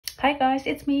Hi guys,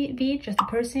 it's me, V, just a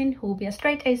person who will be a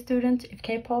straight A student if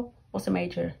K-pop was a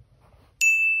major.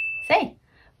 Say,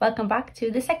 welcome back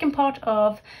to the second part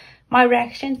of my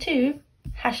reaction to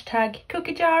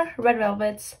 #𝗙𝗙𝗟𝗟𝗢𝗪 Red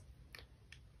Velvet's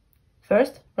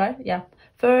first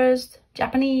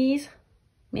Japanese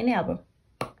mini album.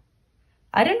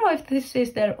 I don't know if this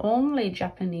is their only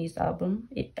Japanese album.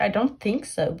 I don't think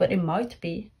so, but it might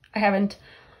be. I haven't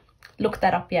looked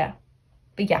that up yet.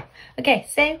 But yeah, okay,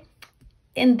 so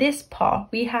in this part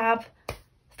we have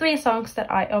 3 songs that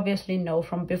I obviously know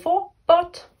from before,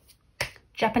 but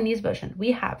Japanese version.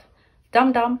 We have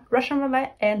𝗙𝗙𝗟𝗟𝗢𝗪, Russian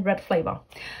Roulette, and Red Flavor.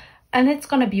 And it's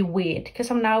gonna be weird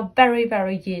because I'm now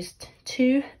very used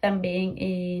to them being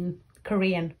in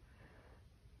Korean.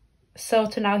 So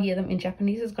to now hear them in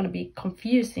Japanese is gonna be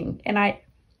confusing, and I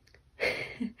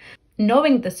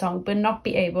knowing the song but not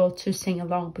be able to sing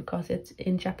along because it's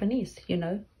in Japanese, you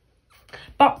know.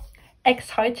 But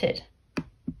excited.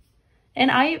 And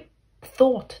I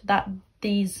thought that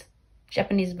these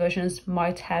Japanese versions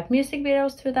might have music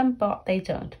videos to them, but they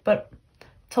don't. But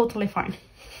totally fine.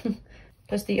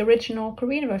 Because the original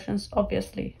Korean versions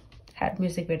obviously had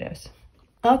music videos.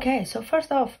 Okay, so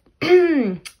first off,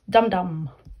 𝗙𝗙𝗟𝗟𝗢𝗪.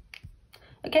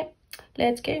 Okay,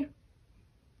 let's go.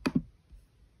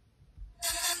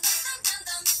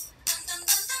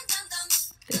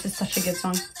 This is such a good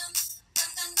song.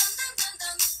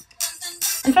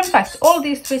 And fun fact, all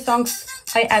these 3 songs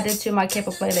I added to my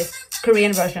K-pop playlist,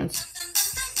 Korean versions.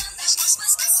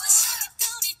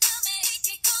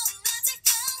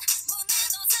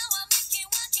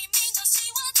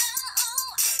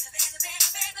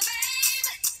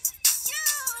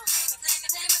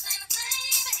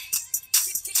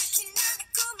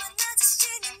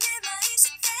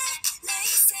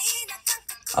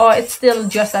 Oh, it's still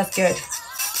just as good.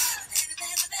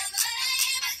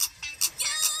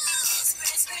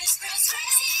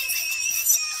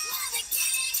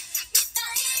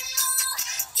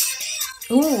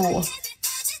 Ooh,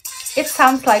 it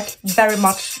sounds like very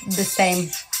much the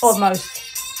same, almost.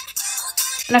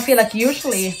 And I feel like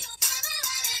usually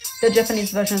the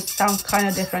Japanese version sounds kind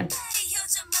of different,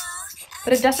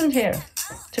 but it doesn't here,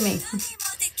 to me.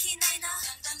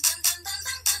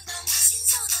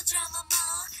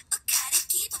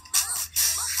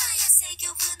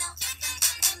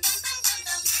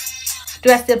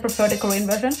 Do I still prefer the Korean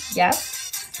version? Yeah,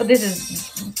 but this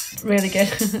is really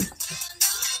good.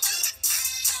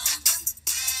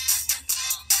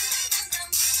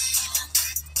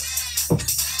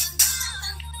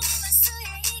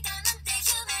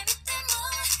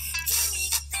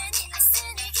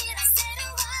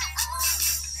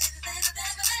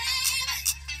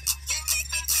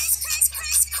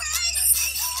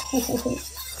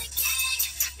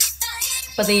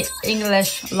 But the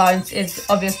English lines is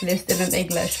obviously still in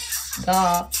English.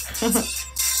 Duh.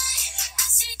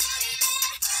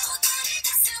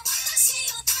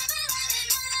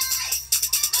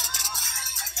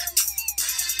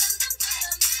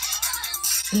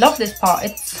 Love this part.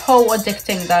 It's so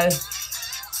addicting though.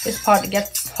 This part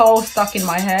gets so stuck in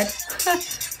my head.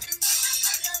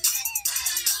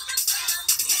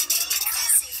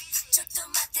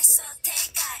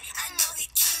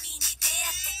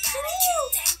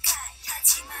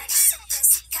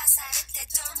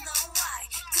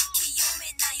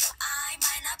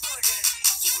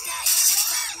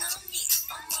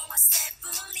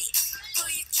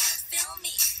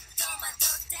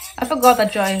 I forgot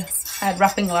that Joy had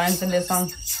rapping lines in this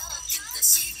song.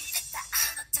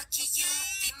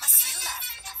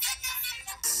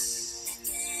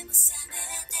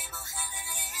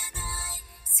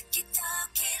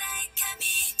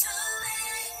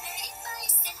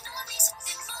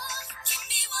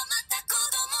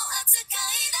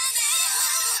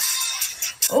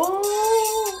 Oh,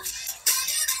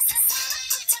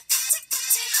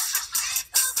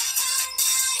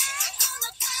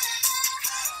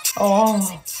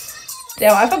 oh,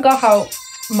 damn, I forgot how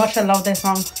much I love this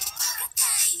song.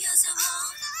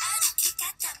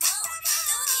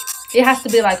 It has to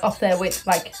be like up there with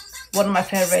like one of my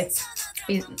favorites,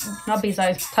 not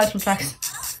B-sides, title tracks.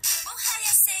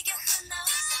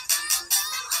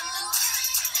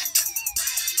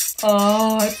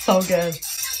 Oh, it's so good.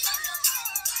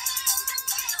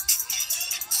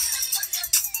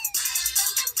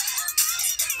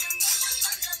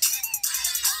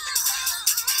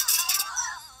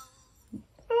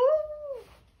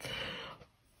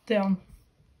 Damn.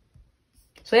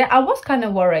 So yeah, I was kind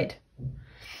of worried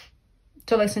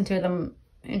to listen to them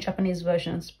in Japanese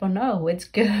versions, but no, it's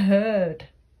good.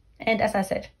 And as I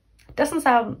said, it doesn't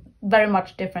sound very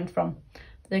much different from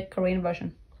the Korean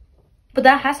version. But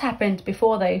that has happened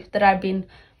before though, that I've been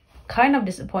kind of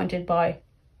disappointed by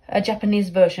a Japanese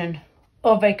version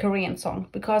of a Korean song,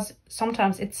 because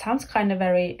sometimes it sounds kind of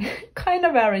very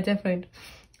different,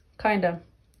 kind of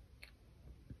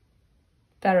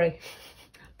very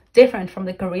different from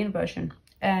the Korean version,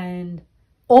 and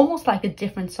almost like a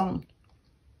different song.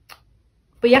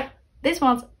 But yeah, this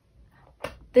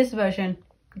version,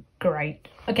 great.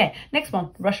 Okay, next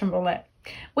one, Russian Roulette,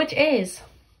 which is,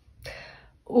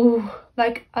 ooh,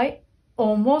 like I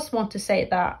almost want to say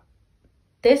that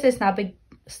this is now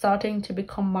starting to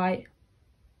become my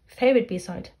favorite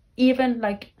B-side, even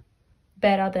like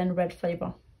better than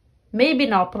𝗦𝗢𝗟𝗟𝗪. Maybe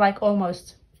not, but like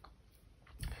almost.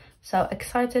 So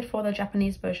excited for the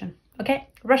Japanese version. Okay,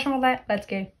 Russian Roulette, let's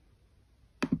go.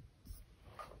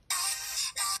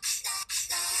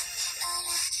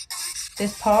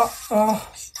 This part,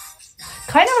 oh,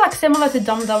 kind of like similar to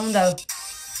𝗙𝗙𝗟𝗟𝗪 though,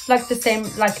 like the same,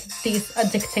 like these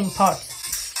addicting parts.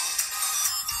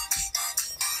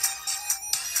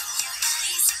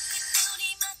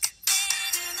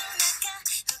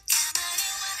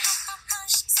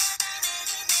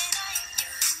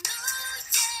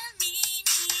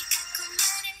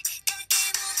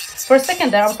 For a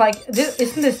second there I was like,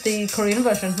 isn't this the Korean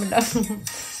version?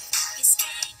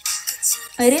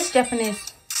 It is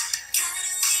Japanese.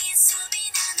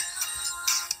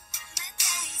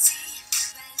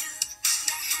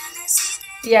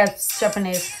 Yeah, it's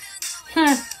Japanese.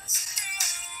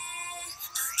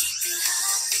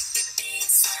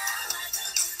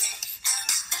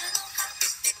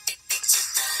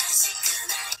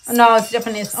 No, it's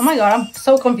Japanese. Oh my god, I'm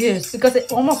so confused because it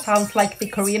almost sounds like the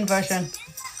Korean version.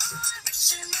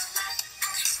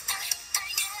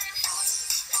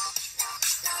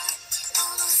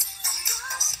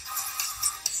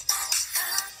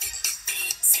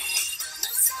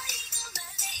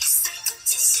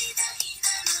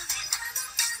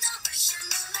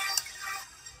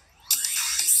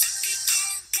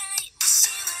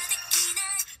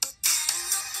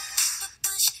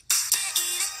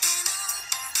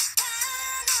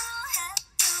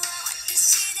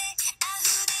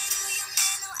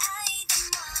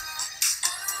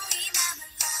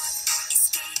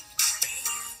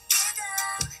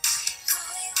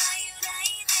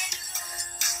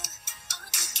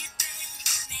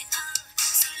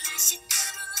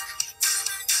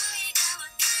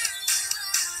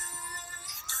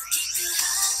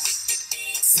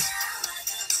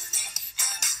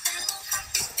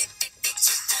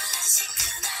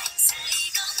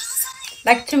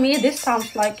 Like, to me, this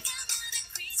sounds like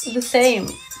the same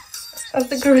as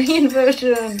the Korean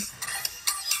version.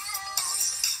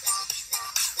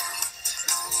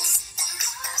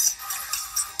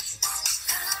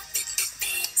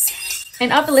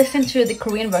 And I've listened to the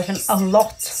Korean version a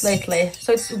lot lately,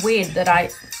 so it's weird that I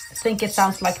think it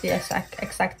sounds like the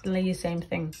exactly the same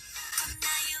thing.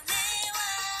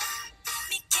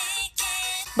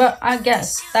 But I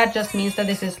guess that just means that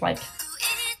this is like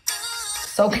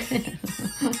so good.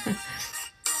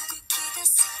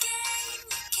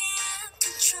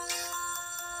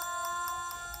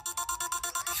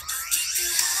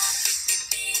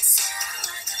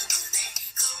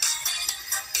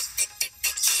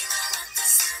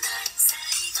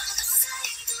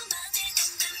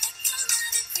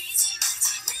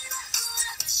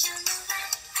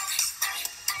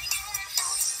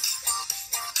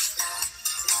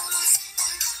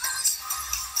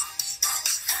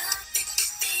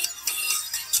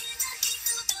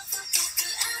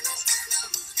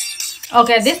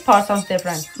 Okay, this part sounds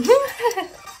different.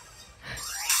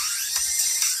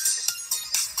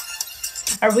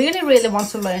 I really want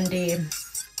to learn the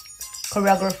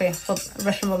choreography for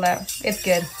Russian Roulette. It's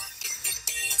good.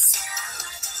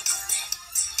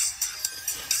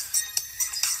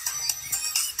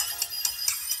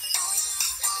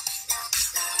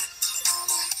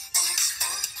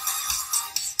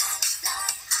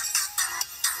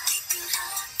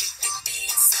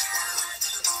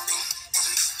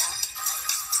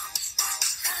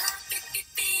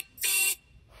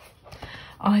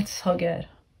 Oh, it's so good.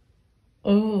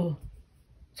 Ooh.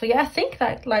 So yeah, I think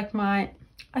that like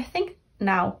I think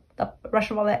now that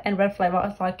Russian Roulette and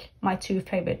𝗦𝗢𝗟𝗟𝗪 is like my two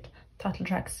favorite title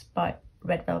tracks by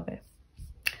𝗦𝗦𝗟𝗪.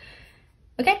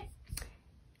 Okay,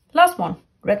 last one,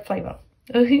 𝗦𝗦𝗟𝗪.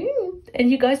 And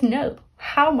you guys know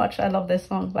how much I love this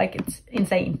song. Like, it's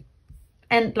insane.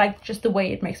 And like just the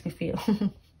way it makes me feel.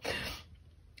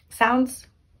 Sounds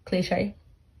cliche,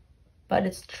 but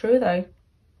it's true though.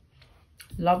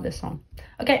 Love this song.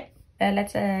 Okay,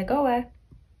 let's go.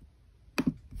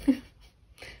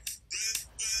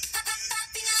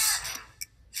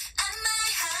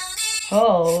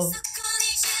 Oh,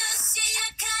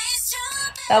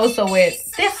 That was so weird.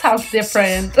 This sounds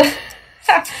different.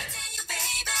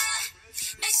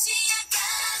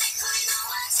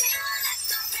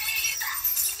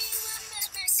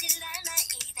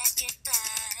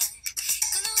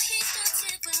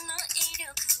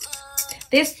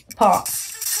 This part,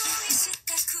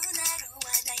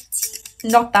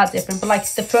 not that different, but like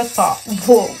the first part,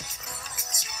 whoa.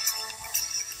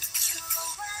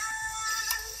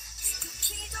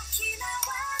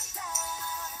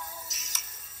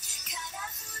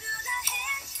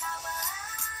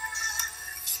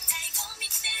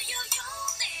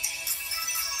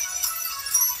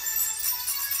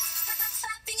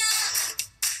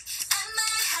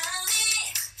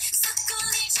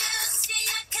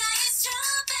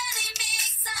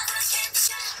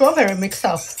 Strawberry mix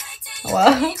up.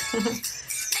 Wow.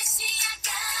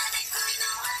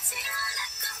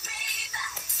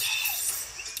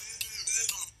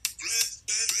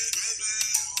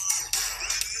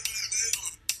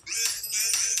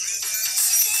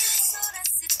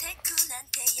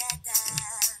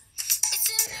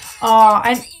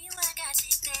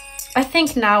 I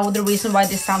think now the reason why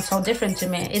this sounds so different to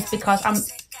me is because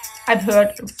I've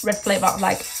heard 𝗦𝗢𝗖𝗓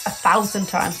like 1,000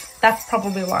 times. That's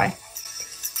probably why.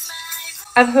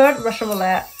 I've heard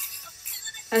𝗙𝗢𝗟𝗟𝗓𝗪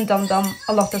and 𝗠𝗘𝗗𝗵𝗪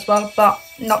a lot as well, but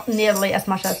not nearly as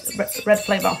much as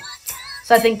𝗦𝗢𝗧𝗓.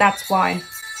 So I think that's why.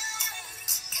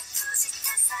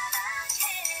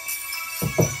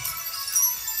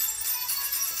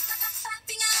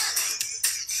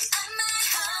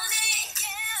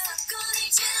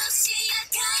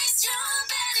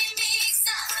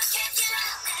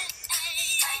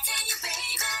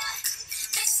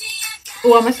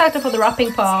 Oh, I'm excited for the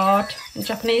rapping part in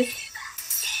Japanese.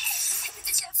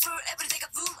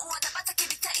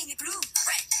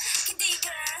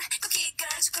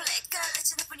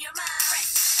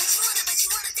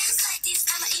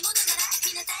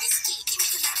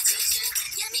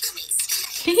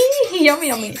 Yummy,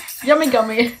 yummy, yummy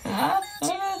gummy. That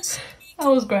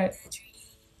was great.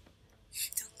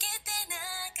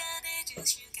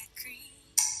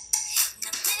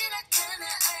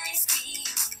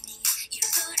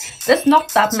 There's not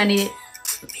that many.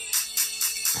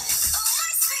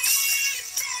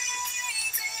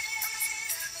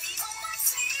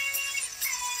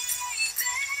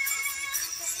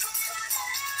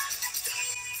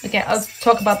 Okay, I'll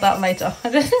talk about that later.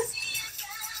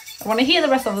 I want to hear the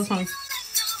rest of the song.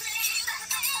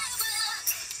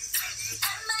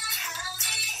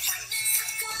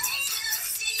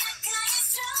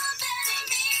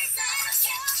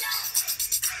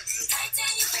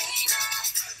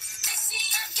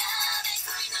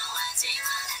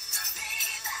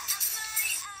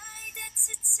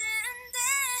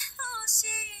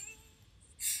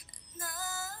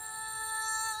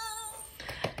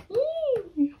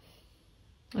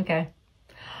 Okay,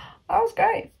 that was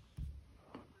great.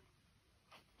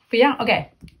 But yeah,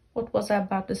 okay, what was I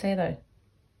about to say though?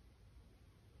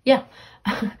 Yeah,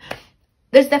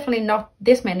 there's definitely not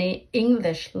this many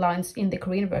English lines in the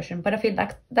Korean version, but I feel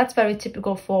like that's very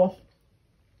typical for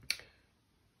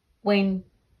when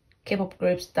K-pop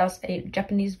groups does a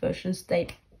Japanese versions, they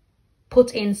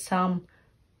put in some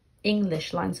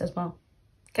English lines as well.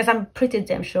 Because I'm pretty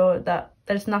damn sure that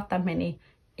there's not that many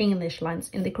English lines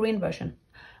in the Korean version.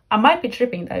 I might be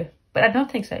tripping though, but I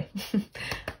don't think so.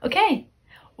 Okay.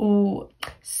 Ooh,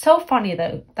 so funny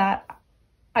though that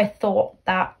I thought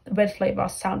that 𝗦𝗢𝗧𝗓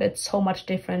sounded so much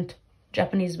different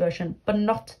Japanese version, but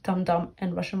not 𝗠𝗘𝗗𝗵𝗪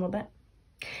and 𝗙𝗎𝗓𝗪.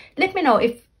 Let me know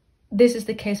if this is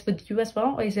the case with you as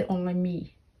well, or is it only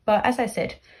me? But as I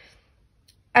said,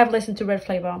 I've listened to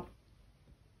𝗦𝗢𝗧𝗓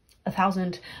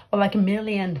 1,000 or like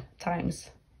 1,000,000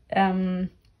 times.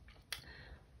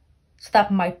 So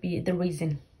that might be the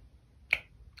reason.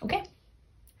 Okay,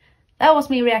 that was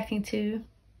me reacting to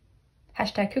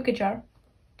 #𝗙𝗪𝗟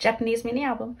Japanese mini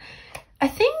album. I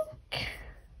think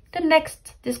the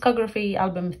next discography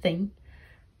album thing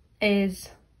is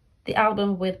the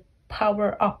album with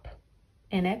Power Up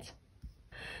in it.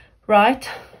 Right,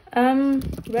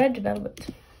 Red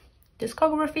Velvet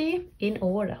discography in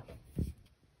order.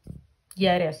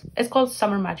 Yeah, it is. It's called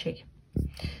Summer Magic.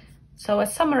 So a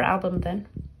summer album then.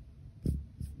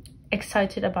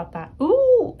 Excited about that.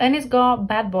 Ooh, and it's got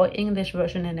Bad Boy English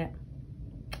version in it.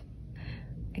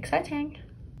 Exciting.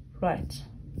 Right.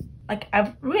 Like,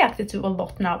 I've reacted to a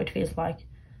lot now, it feels like.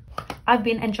 I've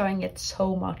been enjoying it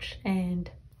so much, and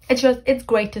it's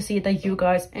great to see that you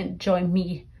guys enjoy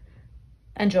me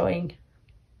enjoying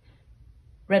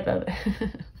Red Velvet.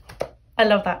 I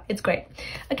love that. It's great.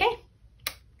 Okay.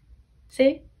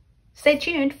 See? Stay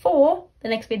tuned for the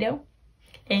next video.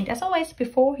 And as always,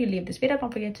 before you leave this video,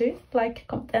 don't forget to like,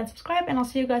 comment, and subscribe. And I'll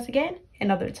see you guys again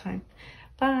another time.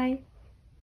 Bye.